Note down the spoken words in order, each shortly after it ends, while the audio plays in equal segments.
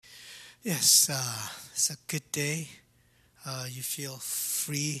Yes, it's a good day. You feel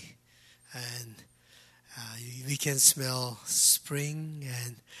free, and we can smell spring.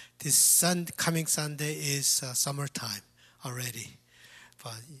 And this coming Sunday is summertime already,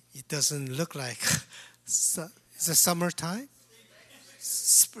 but it doesn't look like. Is it summertime?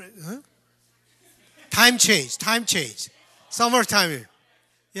 Spring? Huh? Time change. Time change. Summertime.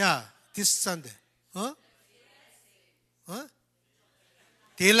 Yeah, this Sunday. Huh? Huh?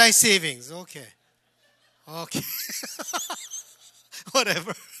 Daylight savings. Okay. Okay.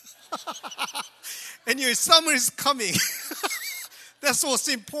 Whatever. Anyway, summer is coming. That's what's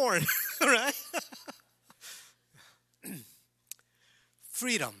important, right?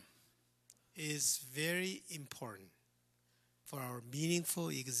 Freedom is very important for our meaningful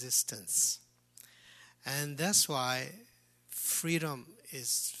existence. And that's why freedom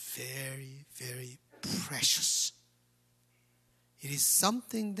is very, very precious. It is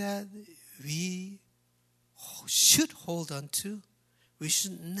something that we should hold on to. We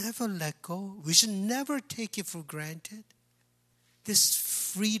should never let go. We should never take it for granted. This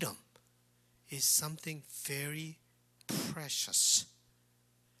freedom is something very precious.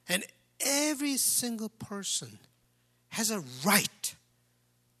 And every single person has a right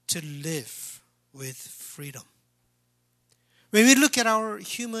to live with freedom. When we look at our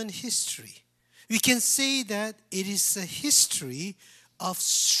human history, we can say that it is a history of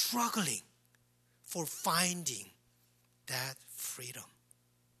struggling for finding that freedom.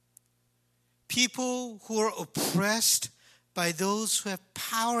 People who are oppressed by those who have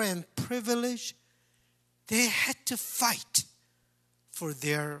power and privilege, they had to fight for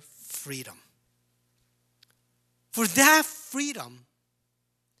their freedom. For that freedom,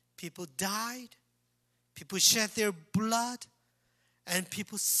 people died, people shed their blood, and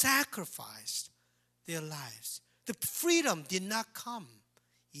people sacrificed their lives. The freedom did not come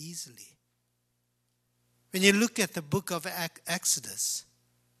easily. When you look at the book of Exodus,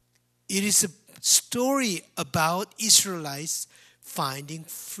 it is a story about Israelites finding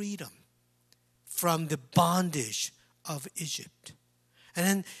freedom from the bondage of Egypt. And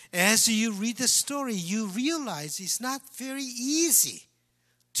then as you read the story, you realize it's not very easy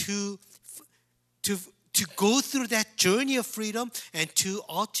to go through that journey of freedom and to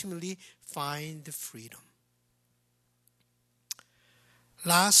ultimately find the freedom.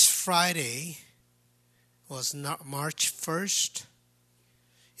 Last Friday was March 1st.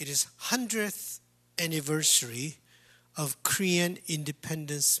 It is 100th anniversary of Korean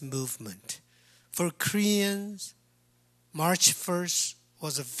independence movement. For Koreans, March 1st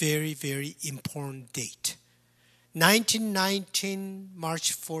was a very, very important date. 1919,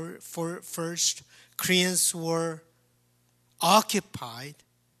 March 1st, Koreans were occupied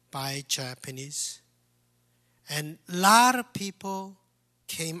by Japanese. And a lot of people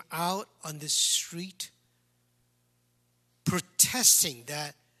came out on the street protesting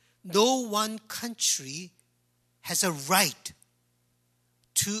that no one country has a right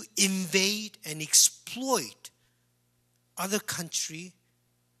to invade and exploit other country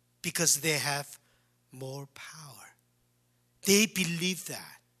because they have more power. They believe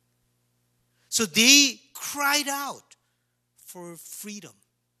that. So they cried out for freedom,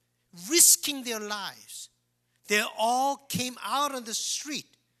 risking their lives. They all came out on the street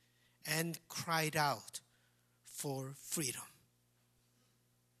and cried out for freedom.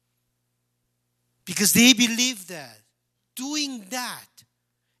 Because they believe that doing that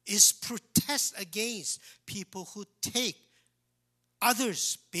is protest against people who take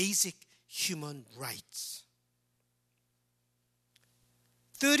others' basic human rights.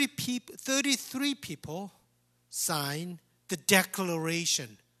 33 people signed the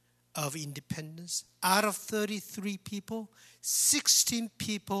Declaration of Independence. Out of 33 people, 16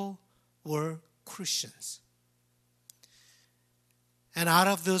 people were Christians. And out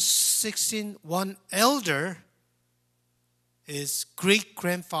of those 16, one elder is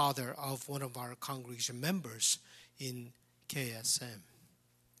great-grandfather of one of our congregation members in KSM.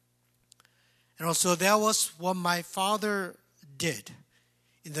 And also that was what my father did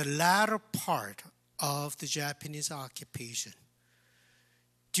in the latter part of the Japanese occupation.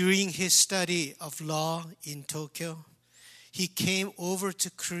 During his study of law in Tokyo, he came over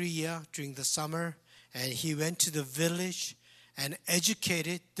to Korea during the summer, and he went to the village and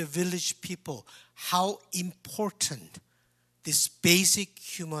educated the village people how important this basic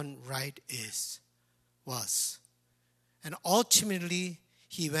human right was. And ultimately,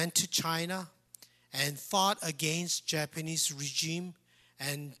 he went to China and fought against Japanese regime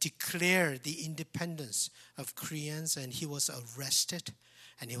and declared the independence of Koreans, and he was arrested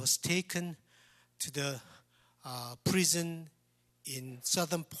and he was taken to the prison in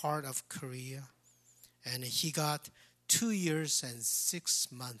southern part of Korea, and he got 2 years and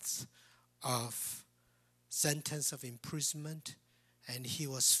 6 months of sentence of imprisonment, and he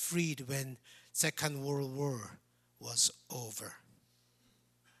was freed when Second World War was over.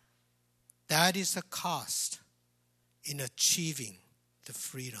 That is the cost in achieving the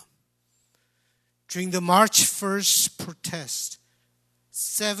freedom. During the March 1st protest,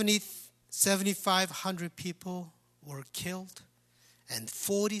 7,500 people were killed and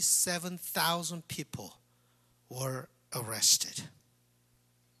 47,000 people were arrested.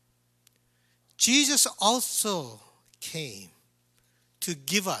 Jesus also came to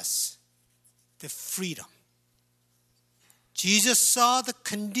give us the freedom. Jesus saw the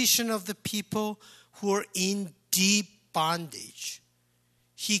condition of the people who were in deep bondage.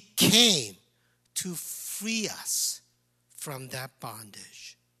 He came to free us from that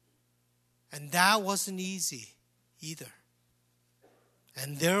bondage. And that wasn't easy either.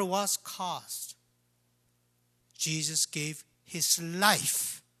 And there was cost. Jesus gave his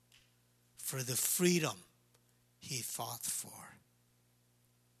life for the freedom he fought for.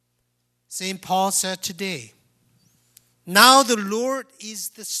 St. Paul said today, now the Lord is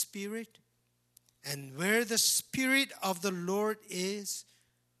the Spirit, and where the Spirit of the Lord is,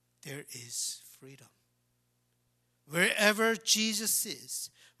 there is freedom. Wherever Jesus is,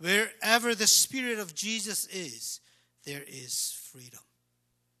 wherever the Spirit of Jesus is, there is freedom.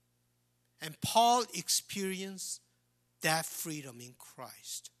 And Paul experienced that freedom in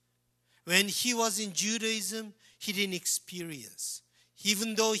Christ. When he was in Judaism, he didn't experience.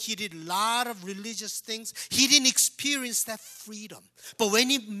 Even though he did a lot of religious things, he didn't experience that freedom. But when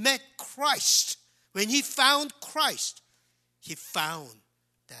he met Christ, when he found Christ, he found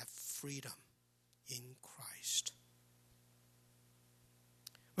that freedom in Christ.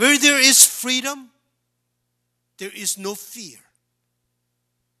 Where there is freedom, there is no fear.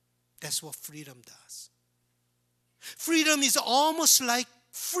 That's what freedom does. Freedom is almost like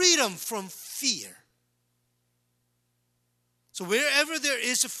freedom from fear. So wherever there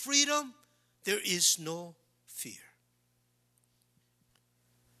is a freedom, there is no fear.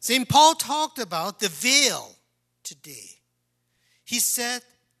 St. Paul talked about the veil today. He said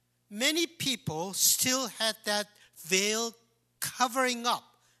many people still had that veil covering up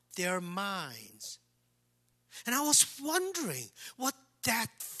their minds. And I was wondering what that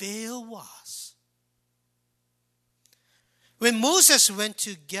veil was. When Moses went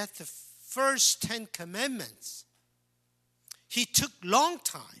to get the first 10 commandments, he took a long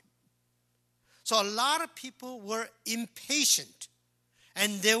time. So a lot of people were impatient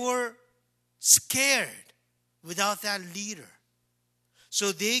and they were scared without that leader.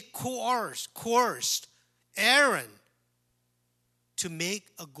 So they coerced Aaron to make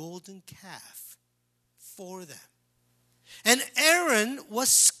a golden calf for them. And Aaron was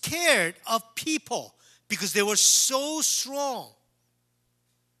scared of people because they were so strong.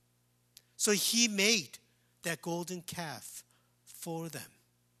 So he made that golden calf for them.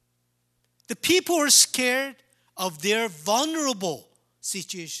 The people were scared of their vulnerable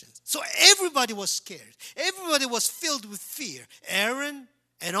situations. So everybody was scared. Everybody was filled with fear. Aaron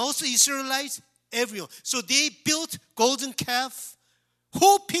and also Israelites, everyone. So they built golden calf,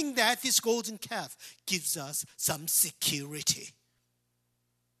 hoping that this golden calf gives us some security.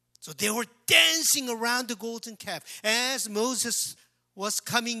 So they were dancing around the golden calf. As Moses was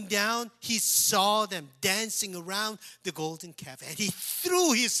coming down, he saw them dancing around the golden calf. And he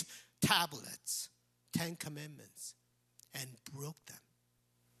threw his tablets, 10 commandments, and broke them.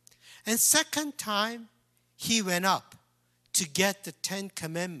 And second time, he went up to get the 10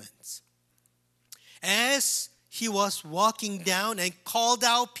 commandments. As he was walking down and called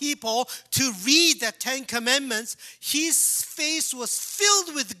out people to read the 10 commandments, his face was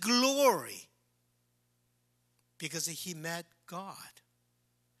filled with glory because he met God.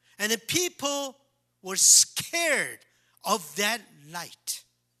 And the people were scared of that light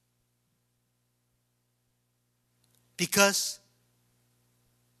because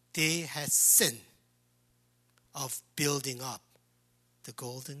they had sinned of building up the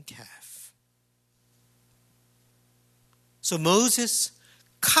golden calf. So Moses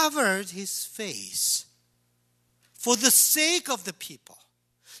covered his face for the sake of the people,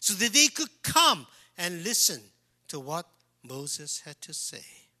 so that they could come and listen to what Moses had to say.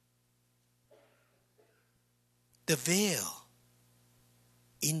 The veil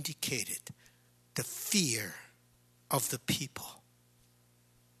indicated the fear of the people.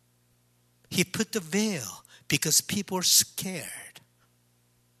 He put the veil because people are scared.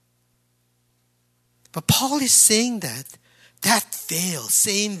 But Paul is saying that veil,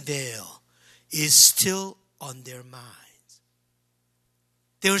 same veil, is still on their minds.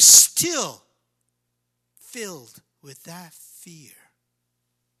 they were still filled with that fear.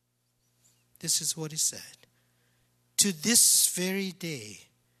 This is what he said. To this very day,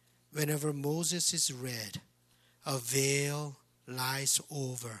 whenever Moses is read, a veil lies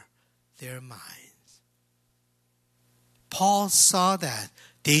over their minds. Paul saw that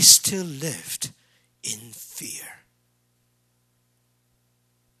they still lived in fear.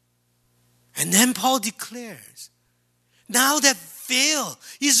 And then Paul declares, now that veil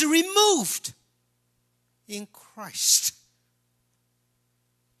is removed in Christ.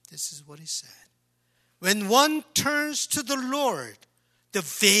 This is what he said. When one turns to the Lord, the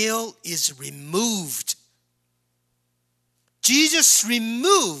veil is removed. Jesus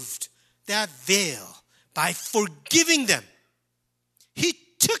removed that veil by forgiving them. He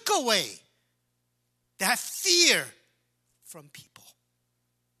took away that fear from people.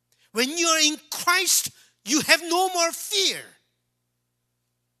 When you're in Christ, you have no more fear.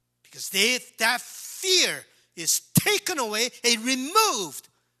 Because that fear is taken away and removed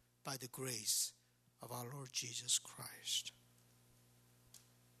by the grace of our Lord Jesus Christ.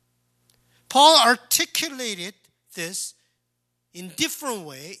 Paul articulated this in different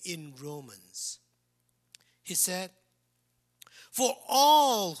way in Romans. He said, for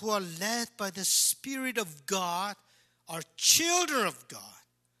all who are led by the Spirit of God are children of God.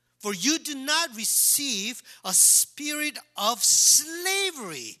 For you do not receive a spirit of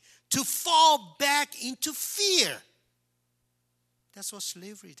slavery to fall back into fear. That's what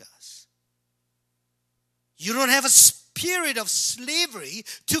slavery does. You don't have a spirit of slavery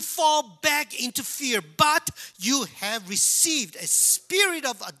to fall back into fear, but you have received a spirit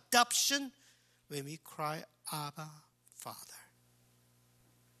of adoption when we cry, Abba, Father.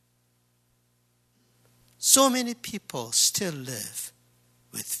 So many people still live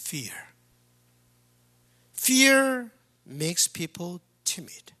with fear. Fear makes people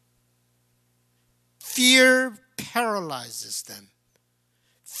timid. Fear paralyzes them.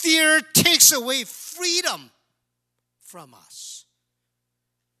 Fear takes away freedom from us.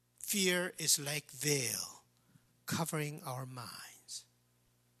 Fear is like veil covering our minds.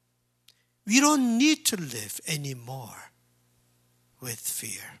 We don't need to live anymore with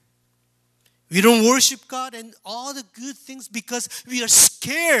fear. We don't worship God and all the good things because we are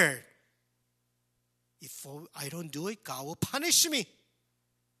scared. If I don't do it, God will punish me.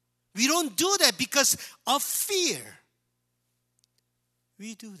 We don't do that because of fear.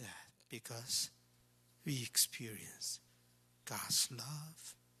 We do that because we experience God's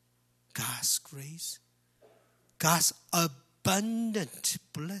love, God's grace, God's abundant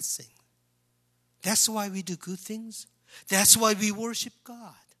blessing. That's why we do good things. That's why we worship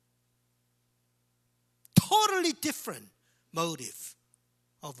God. Totally different motive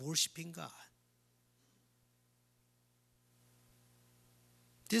of worshiping God.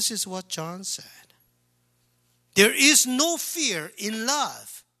 This is what John said. There is no fear in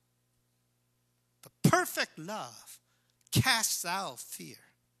love, but perfect love casts out fear.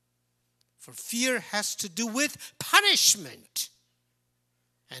 For fear has to do with punishment,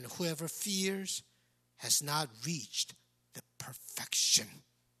 and whoever fears has not reached the perfection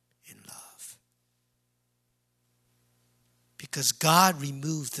in love. Because God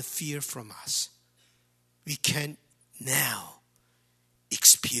removed the fear from us, we can now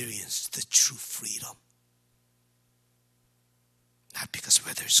experience the true freedom. Not because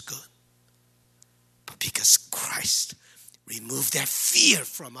weather is good, but because Christ removed that fear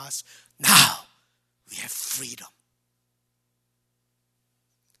from us. Now we have freedom.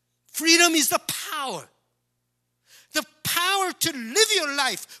 Freedom is the power. The power to live your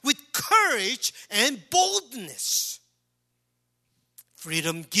life with courage and boldness.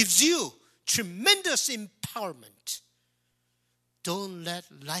 Freedom gives you tremendous empowerment. Don't let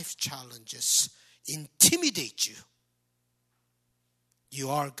life challenges intimidate you. You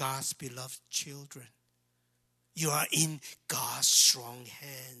are God's beloved children. You are in God's strong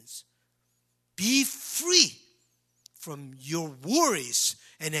hands. Be free from your worries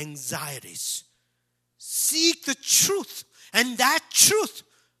and anxieties. Seek the truth, and that truth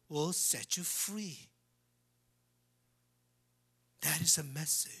will set you free. That is a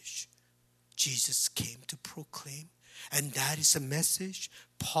message Jesus came to proclaim, and that is a message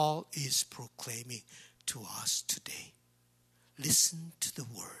Paul is proclaiming to us today. Listen to the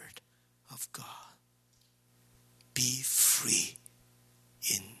word of God. Be free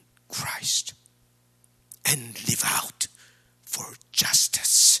in Christ and live out for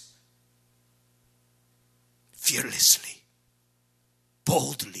justice. Fearlessly,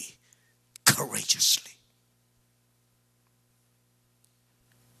 boldly, courageously.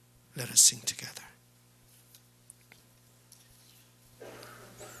 Let us sing together.